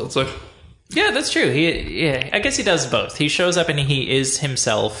himself. So it's like, yeah, that's true. I guess he does both. He shows up and he is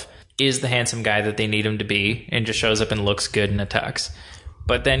himself, is the handsome guy that they need him to be, and just shows up and looks good in a tux.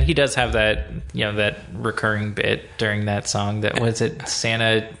 But then he does have that, you know, that recurring bit during that song. That was it.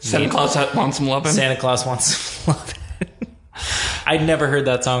 Santa Claus wants some lovin'. Santa Claus wants some lovin'. I'd never heard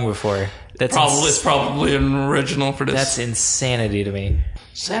that song before. It's probably an original for this. That's insanity to me.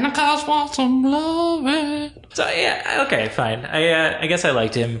 Santa Claus wants some lovin'. So yeah, okay, fine. I guess I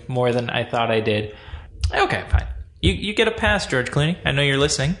liked him more than I thought I did. Okay, fine. You get a pass, George Clooney. I know you're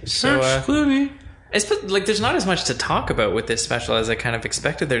listening. George Clooney. Like, there's not as much to talk about with this special as I kind of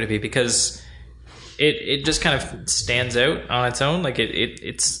expected there to be, because it just kind of stands out on its own. Like,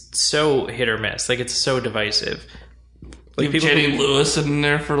 it's so hit or miss. Like, it's so divisive. Like, Jenny Lewis in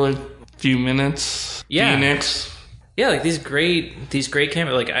there for like a few minutes. Yeah. Phoenix. Yeah, like these great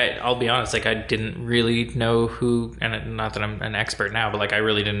cameos. Like, I'll be honest, like, I didn't really know who, and not that I'm an expert now, but like, I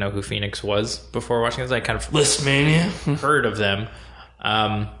really didn't know who Phoenix was before watching this. I kind of Listmania heard of them.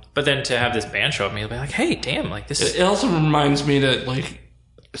 But then to have this band show up, me, I'll be like, hey, damn, like this. It also reminds me that like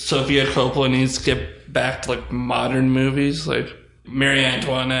Sofia Coppola needs to get back to like modern movies, like Marie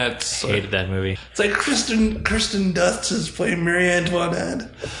Antoinette. Hated that movie. It's like Kristen Dunst is playing Marie Antoinette.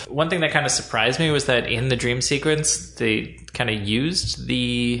 One thing that kind of surprised me was that in the dream sequence, they kind of used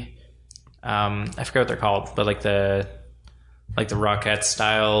the I forget what they're called, but like the Rockette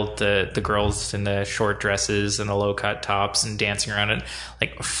style, the girls in the short dresses and the low cut tops and dancing around it,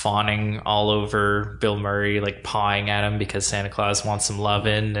 like fawning all over Bill Murray, like pawing at him because Santa Claus wants some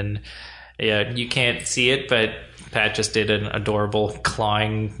lovin'. And yeah, you can't see it, but Pat just did an adorable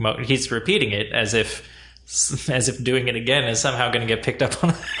clawing he's repeating it as if doing it again is somehow going to get picked up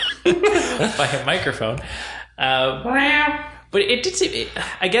on by a microphone. But it did seem...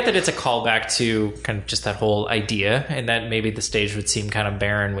 I get that it's a callback to kind of just that whole idea, and that maybe the stage would seem kind of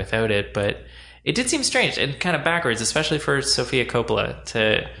barren without it, but it did seem strange and kind of backwards, especially for Sofia Coppola,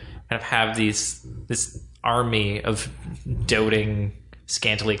 to kind of have this army of doting,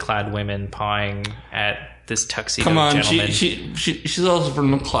 scantily clad women pawing at this tuxedo gentleman. Come on, she's also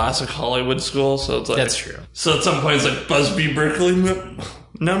from the classic Hollywood school, so it's like... That's true. So at some point it's like Busby Berkeley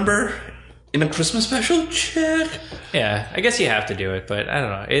number... In a Christmas special? Check. Yeah, I guess you have to do it, but I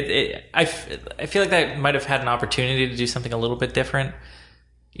don't know. I feel like that might have had an opportunity to do something a little bit different.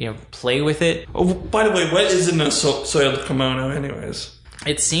 Play with it. Oh, by the way, what is in a soiled kimono anyways?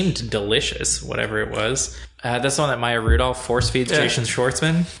 It seemed delicious, whatever it was. That's the one that Maya Rudolph force feeds Jason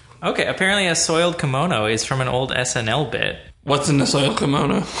Schwartzman. Okay, apparently a soiled kimono is from an old SNL bit. What's in the soiled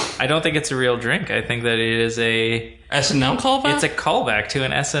kimono? I don't think it's a real drink. I think that it is a... SNL callback? It's a callback to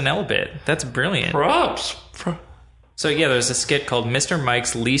an SNL bit. That's brilliant. Props. So yeah, there's a skit called Mr.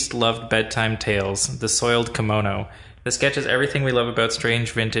 Mike's Least Loved Bedtime Tales, The Soiled Kimono. The sketch is everything we love about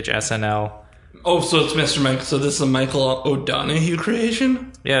strange vintage SNL. Oh, so it's Mr. Mike. So this is a Michael O'Donoghue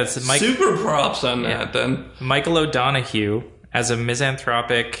creation? Yeah, it's Super props on that then. Michael O'Donoghue, as a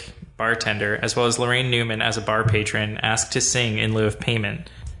misanthropic bartender, as well as Lorraine Newman as a bar patron, asked to sing in lieu of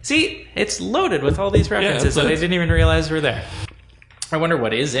payment. See, it's loaded with all these references that I didn't even realize were there. I wonder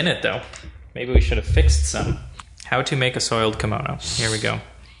what is in it, though. Maybe we should have fixed some. How to make a soiled kimono. Here we go.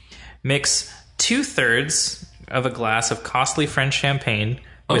 Mix 2/3 of a glass of costly French champagne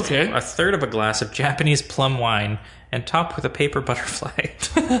with 1/3 of a glass of Japanese plum wine and top with a paper butterfly.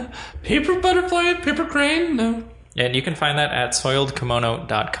 Paper butterfly? Paper crane? No. And you can find that at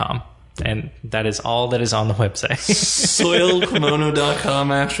soiledkimono.com. And that is all that is on the website.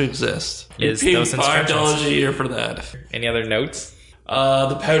 Soiledkimono.com actually exists. You pay $5 a year for that. Any other notes?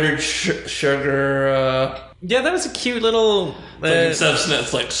 The powdered sugar. Yeah, that was a cute little... instead of snow,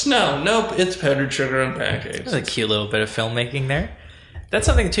 it's like snow. Nope, it's powdered sugar on pancakes. That's a cute little bit of filmmaking there. That's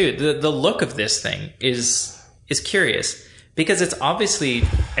something, too. The look of this thing is curious. Because it's obviously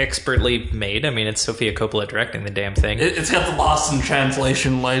expertly made. I mean, it's Sofia Coppola directing the damn thing. It's got the lost in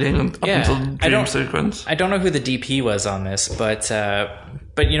translation lighting up until the dream sequence. I don't know who the DP was on this, but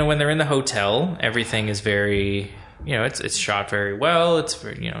when they're in the hotel, everything is very, it's shot very well. It's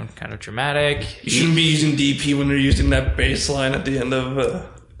very, kind of dramatic. You shouldn't be using DP when they're using that bass line at the end of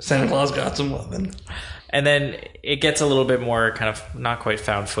Santa Claus Got Some Lovin'. And then it gets a little bit more kind of not quite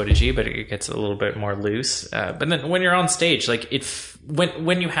found footagey, but it gets a little bit more loose. But then when you're on stage, like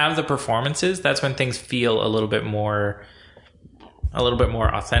when you have the performances, that's when things feel a little bit more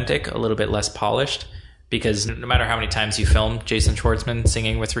authentic, a little bit less polished. Because no matter how many times you film Jason Schwartzman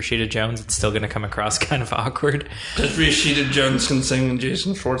singing with Rashida Jones, it's still going to come across kind of awkward. If Rashida Jones can sing, and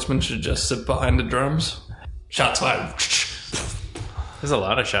Jason Schwartzman should just sit behind the drums. Shots fired. There's a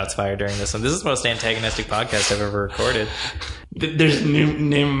lot of shots fired during this one. This is the most antagonistic podcast I've ever recorded. There's the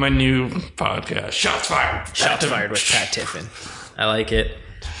name of my new podcast. Shots fired. Shots fired with Pat Tiffin. I like it.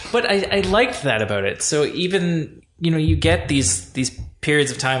 But I liked that about it. So even, you get these periods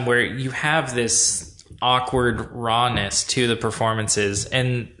of time where you have this awkward rawness to the performances,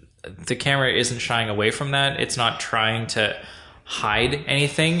 and the camera isn't shying away from that. It's not trying to hide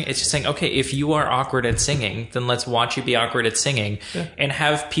anything. It's just saying, okay, if you are awkward at singing, then let's watch you be awkward at singing, and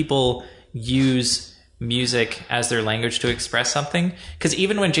have people use music as their language to express something. Because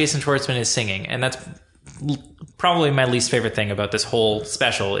even when Jason Schwartzman is singing, and that's probably my least favorite thing about this whole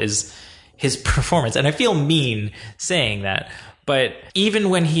special, is his performance. And I feel mean saying that, but even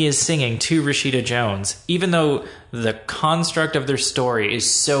when he is singing to Rashida Jones, even though the construct of their story is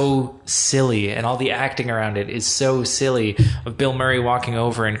so silly and all the acting around it is so silly, of Bill Murray walking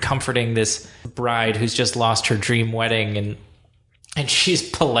over and comforting this bride who's just lost her dream wedding, and she's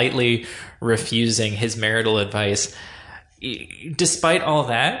politely refusing his marital advice. Despite all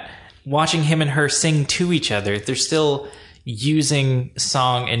that, watching him and her sing to each other, they're still using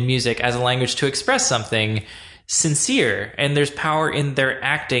song and music as a language to express something sincere, and there's power in their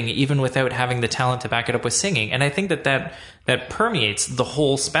acting even without having the talent to back it up with singing. And I think that permeates the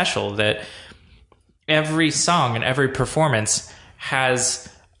whole special, that every song and every performance has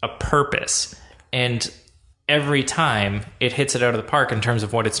a purpose, and every time it hits it out of the park in terms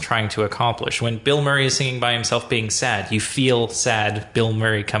of what it's trying to accomplish. When Bill Murray is singing by himself being sad, you feel sad Bill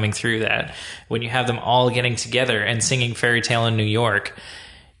Murray coming through that. When you have them all getting together and singing Fairy Tale in New York,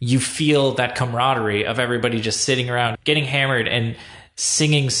 you feel that camaraderie of everybody just sitting around, getting hammered and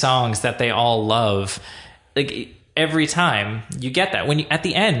singing songs that they all love. Like, every time you get that. At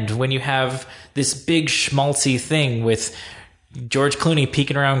the end, when you have this big schmaltzy thing with George Clooney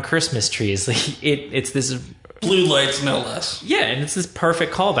peeking around Christmas trees, it's this blue lights, no less. Yeah, and it's this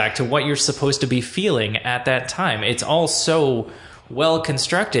perfect callback to what you're supposed to be feeling at that time. It's all so well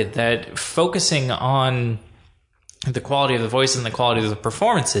constructed that focusing on the quality of the voice and the quality of the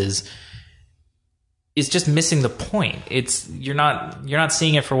performances is just missing the point. You're not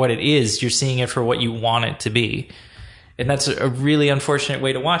seeing it for what it is. You're seeing it for what you want it to be. And that's a really unfortunate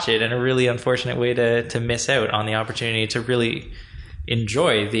way to watch it, and a really unfortunate way to miss out on the opportunity to really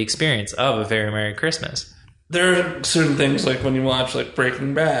enjoy the experience of A Very Merry Christmas. There are certain things, like when you watch like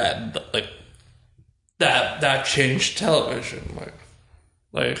Breaking Bad, like that changed television.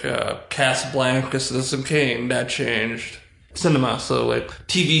 Like Casablanca, Citizen Kane, that changed cinema. So like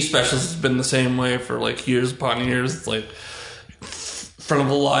TV specials has been the same way for like years upon years. It's like in front of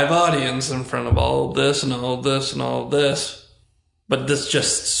a live audience, in front of all of this and all of this and all of this. But this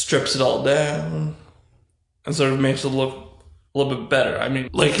just strips it all down and sort of makes it look a little bit better. I mean,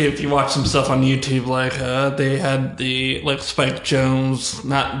 like if you watch some stuff on YouTube, like they had the like Spike Jonze,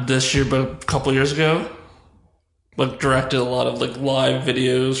 not this year but a couple years ago, like directed a lot of like live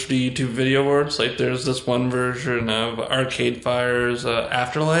videos for the YouTube Video Awards. Like there's this one version of Arcade Fire's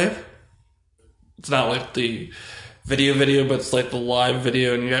Afterlife. It's not like the video, but it's like the live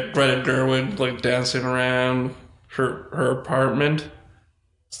video, and you got Greta Gerwig like dancing around her apartment.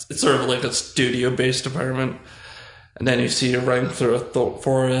 It's sort of like a studio-based apartment. And then you see her running through a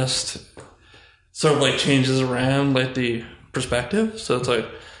forest. Sort of like changes around like the perspective. So it's like,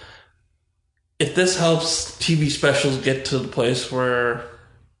 if this helps TV specials get to the place where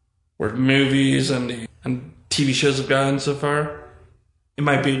movies and TV shows have gotten so far, it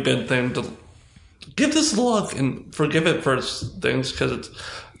might be a good thing to give this a look and forgive it for things, because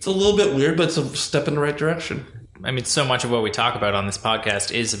it's a little bit weird, but it's a step in the right direction. I mean, so much of what we talk about on this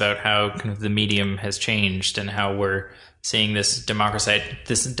podcast is about how kind of the medium has changed and how we're seeing this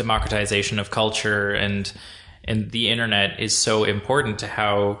democratization of culture, and the internet is so important to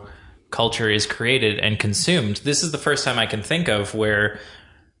how culture is created and consumed. This is the first time I can think of where,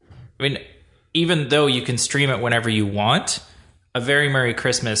 I mean, even though you can stream it whenever you want, A Very Merry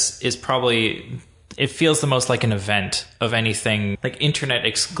Christmas is probably, it feels the most like an event of anything like internet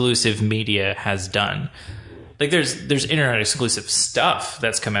exclusive media has done. Like there's internet exclusive stuff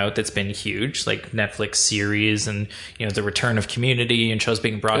that's come out that's been huge, like Netflix series and, you know, the return of Community and shows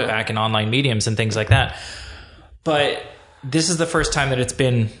being brought back in online mediums and things like that. But this is the first time that it's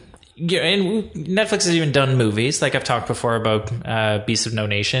been, you know, and Netflix has even done movies. Like I've talked before about Beasts of No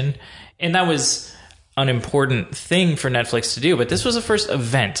Nation, and that was an important thing for Netflix to do. But this was the first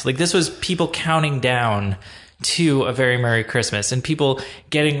event. Like this was people counting down to A Very Merry Christmas and people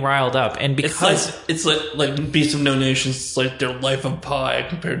getting riled up. And because it's like Beasts of No Nation, it's like their Life of Pi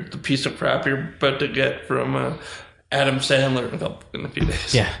compared to the piece of crap you're about to get from Adam Sandler in a few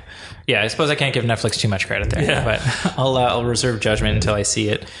days. Yeah, I suppose I can't give Netflix too much credit there, but I'll reserve judgment until I see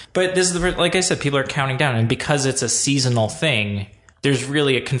it. But this is like I said, people are counting down, and because it's a seasonal thing, there's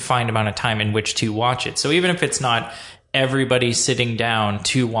really a confined amount of time in which to watch it. So even if it's not everybody sitting down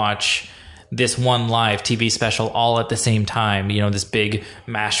to watch this one live TV special all at the same time, you know, this big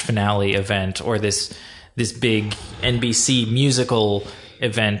MASH finale event, or this big NBC musical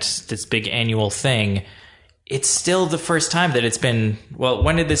event, this big annual thing, it's still the first time that it's been, well,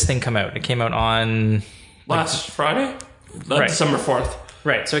 when did this thing come out? It came out on last Friday? Right. December 4th.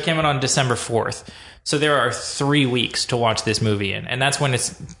 Right. So it came out on December 4th. So there are 3 weeks to watch this movie in, and that's when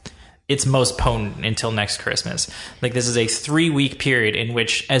it's most potent until next Christmas. Like this is a 3-week period in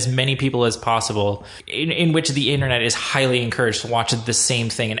which as many people as possible, in which the internet is highly encouraged to watch the same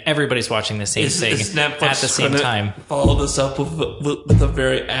thing, and everybody's watching the same thing at the same time. Follow this up with a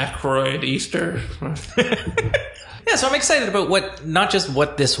very Aykroyd Easter. Yeah, so I'm excited about not just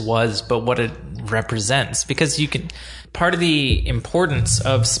what this was, but what it represents, because part of the importance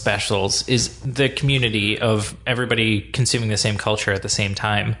of specials is the community of everybody consuming the same culture at the same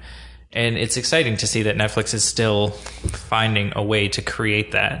time. And it's exciting to see that Netflix is still finding a way to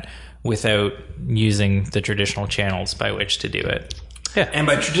create that without using the traditional channels by which to do it. Yeah. And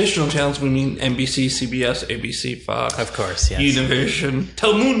by traditional channels, we mean NBC, CBS, ABC, Fox. Of course, yes. Univision,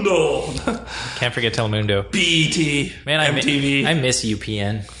 Telemundo. Can't forget Telemundo. BET. Man, MTV. I miss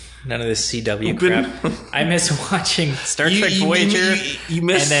UPN. None of this CW crap. I miss watching Star Trek Voyager you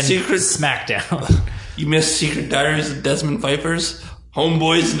miss and then SmackDown. You miss Secret Diaries of Desmond Piper's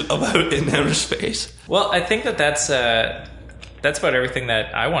Homeboys about in outer space. Well, I think that's about everything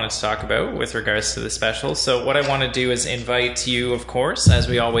that I wanted to talk about with regards to the special. So what I want to do is invite you, of course, as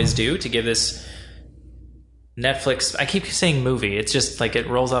we always do, to give this Netflix, I keep saying movie, it's just like it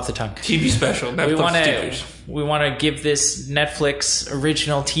rolls off the tongue. TV special. We want to give this Netflix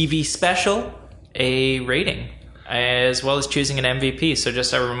original TV special a rating, as well as choosing an MVP. So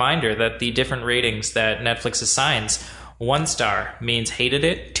just a reminder that the different ratings that Netflix assigns: 1 star means hated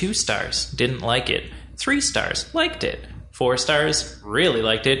it, 2 stars didn't like it, 3 stars liked it, 4 stars really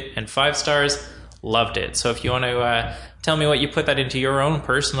liked it, and 5 stars loved it. So if you want to tell me what you put that into your own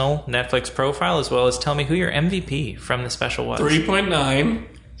personal Netflix profile, as well as tell me who your MVP from the special was. 3.9.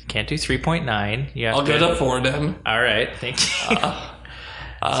 can't do 3.9. I'll give it a 4 then. All right, thank you.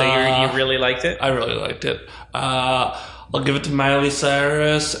 So you really liked it? I really liked it. I'll give it to Miley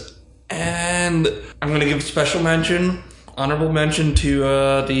Cyrus, and I'm going to give special mention, honorable mention to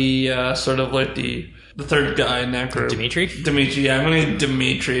the sort of like the third guy in that group. Dimitri? Yeah, I'm going to give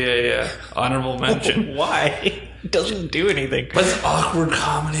Dimitri a honorable mention. Why? He doesn't do anything. But it's awkward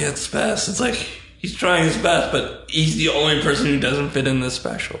comedy at its best. It's like he's trying his best, but he's the only person who doesn't fit in this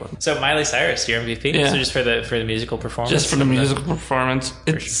special. So Miley Cyrus, your MVP? Yeah. So just for the musical performance? Just for the musical performance.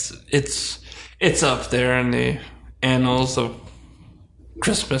 It's up there in the annals of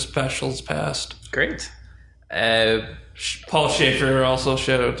Christmas specials past. Great. Paul Schaefer, also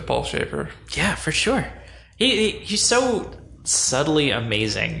shout out to Paul Schaefer. Yeah, for sure. He's so subtly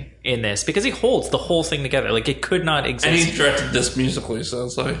amazing in this because he holds the whole thing together. Like, it could not exist. And he directed this musically, so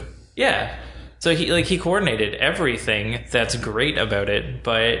it's like... Yeah. So he coordinated everything that's great about it,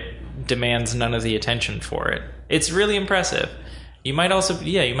 but demands none of the attention for it. It's really impressive. You might also,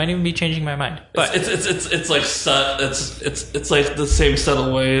 you might even be changing my mind. But it's like it's like the same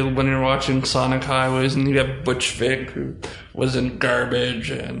subtle way when you're watching Sonic Highways and you have Butch Vig, who was in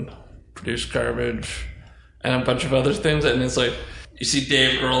Garbage and produced Garbage and a bunch of other things, and it's like you see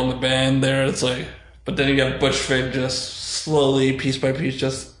Dave Grohl in the band there. It's like, but then you have Butch Vig just slowly, piece by piece,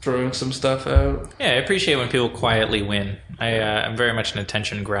 just throwing some stuff out. Yeah, I appreciate when people quietly win. I'm very much an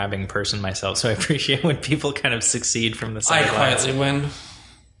attention-grabbing person myself, so I appreciate when people kind of succeed from the sidelines. I quietly win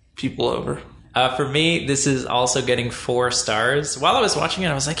people over. For me, this is also getting 4 stars. While I was watching it,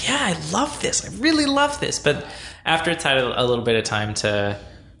 I was like, yeah, I love this. I really love this. But after it's had a little bit of time to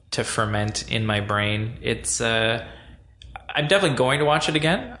ferment in my brain, it's... I'm definitely going to watch it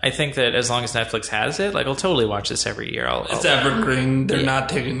again. I think that as long as Netflix has it, like, I'll totally watch this every year. It's evergreen. They're not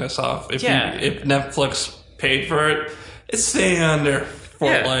taking this off. If Netflix paid for it, it's staying on there for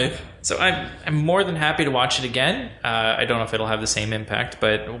life. So I'm more than happy to watch it again. I don't know if it'll have the same impact,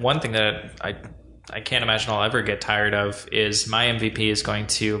 but one thing that I can't imagine I'll ever get tired of is my MVP is going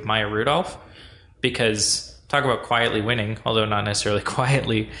to Maya Rudolph, because talk about quietly winning, although not necessarily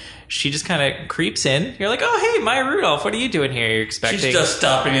quietly. She just kind of creeps in. You're like, oh, hey, Maya Rudolph, what are you doing here? You're expecting... She's just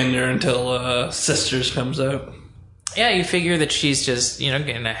stopping in there until Sisters comes out. Yeah, you figure that she's just, going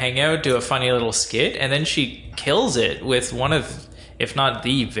to hang out, do a funny little skit, and then she kills it with one of, if not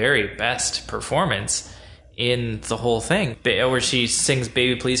the very best performance in the whole thing, where she sings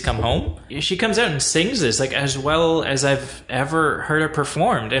Baby Please Come Home. She comes out and sings this like as well as I've ever heard her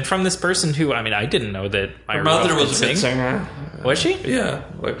performed, and from this person who, I mean, I didn't know that her mother was a good singer. Was she? Yeah,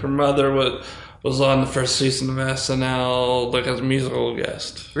 like her mother was on the first season of SNL, like as a musical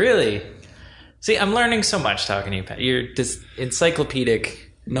guest. Really? See, I'm learning so much talking to you, Pat. You're this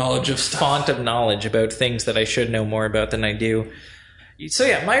encyclopedic knowledge of stuff. Font of knowledge about things that I should know more about than I do. So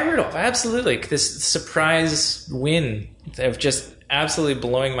yeah, Maya Rudolph, absolutely. This surprise win of just absolutely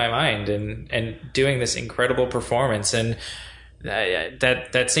blowing my mind and doing this incredible performance. And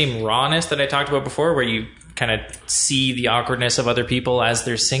that same rawness that I talked about before, where you kind of see the awkwardness of other people as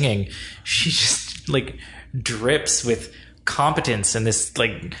they're singing, she just like drips with competence and this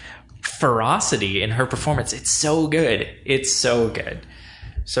like ferocity in her performance. It's so good. It's so good.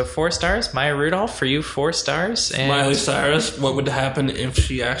 So 4 stars, Maya Rudolph, for you 4 stars. And Miley Cyrus, what would happen if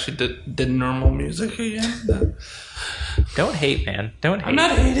she actually did normal music again? Don't hate, man. Don't hate. I'm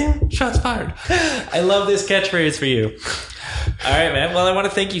not hating. Shots fired. I love this catchphrase for you. All right, man. Well, I want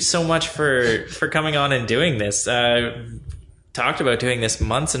to thank you so much for coming on and doing this. Talked about doing this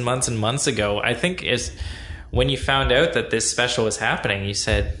months and months and months ago. I think when you found out that this special was happening, you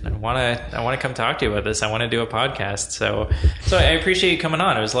said, I want to come talk to you about this. I want to do a podcast. So I appreciate you coming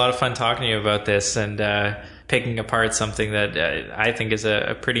on. It was a lot of fun talking to you about this and picking apart something that I think is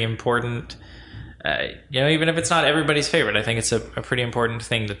a pretty important, even if it's not everybody's favorite, I think it's a pretty important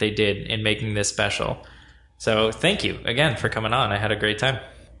thing that they did in making this special. So thank you again for coming on. I had a great time.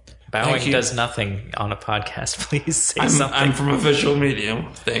 Bowing does nothing on a podcast. Please say something. I'm from a visual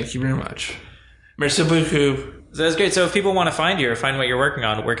medium. Thank you very much. Merci beaucoup. So that's great. So if people want to find you or find what you're working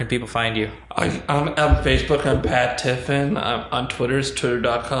on, where can people find you? I'm on Facebook. I'm Pat Tiffin. On Twitter is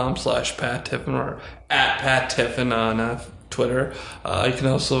twitter.com/Pat Tiffin or @Pat Tiffin on Twitter. You can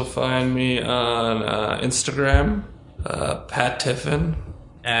also find me on Instagram, Pat Tiffin.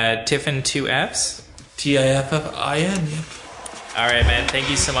 Tiffin 2 Fs? Tiffin. Yep. All right, man. Thank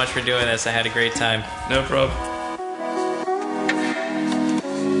you so much for doing this. I had a great time. No problem.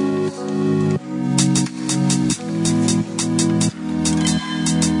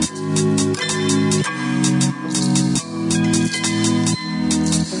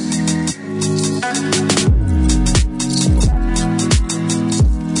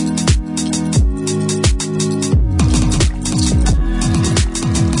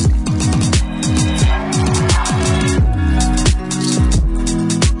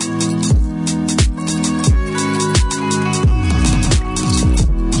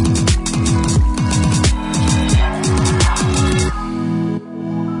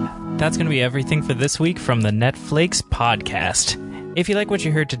 that's going to be everything for this week from the Netflix podcast. If you like what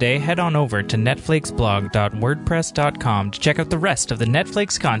you heard today, head on over to netflixblog.wordpress.com to check out the rest of the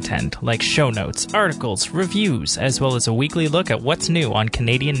Netflix content, like show notes, articles, reviews, as well as a weekly look at what's new on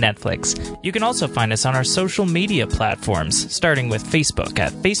Canadian Netflix. You can also find us on our social media platforms, starting with Facebook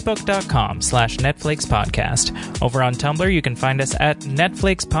at facebook.com/NetflixPodcast. Over on Tumblr, you can find us at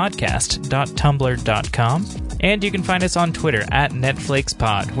netflixpodcast.tumblr.com. And you can find us on Twitter at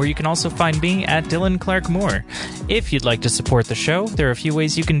NetflixPod, where you can also find me at Dylan Clark Moore. If you'd like to support the show, there are a few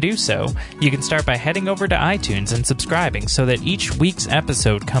ways you can do so. You can start by heading over to iTunes and subscribing so that each week's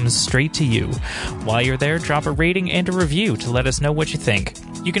episode comes straight to you. While you're there, drop a rating and a review to let us know what you think.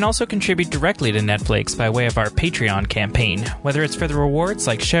 You can also contribute directly to Netflix by way of our Patreon campaign, whether it's for the rewards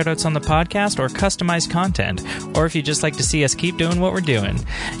like shoutouts on the podcast or customized content, or if you just like to see us keep doing what we're doing.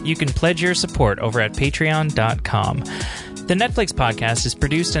 You can pledge your support over at patreon.com. The Netflix podcast is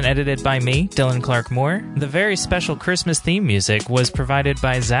produced and edited by me, Dylan Clark Moore. The very special Christmas theme music was provided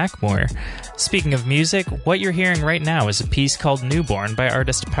by Zach Moore. Speaking of music, what you're hearing right now is a piece called Newborn by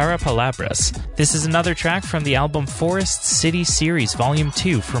artist Para Palabras. This is another track from the album Forest City Series Volume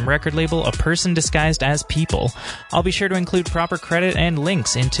 2 from record label A Person Disguised as People. I'll be sure to include proper credit and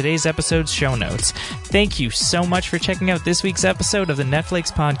links in today's episode's show notes. Thank you so much for checking out this week's episode of the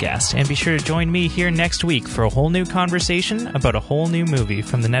Netflix podcast, and be sure to join me here next week for a whole new conversation about a whole new movie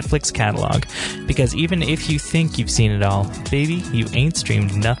from the Netflix catalog. Because even if you think you've seen it all, baby, you ain't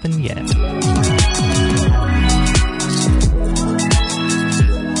streamed nothing yet.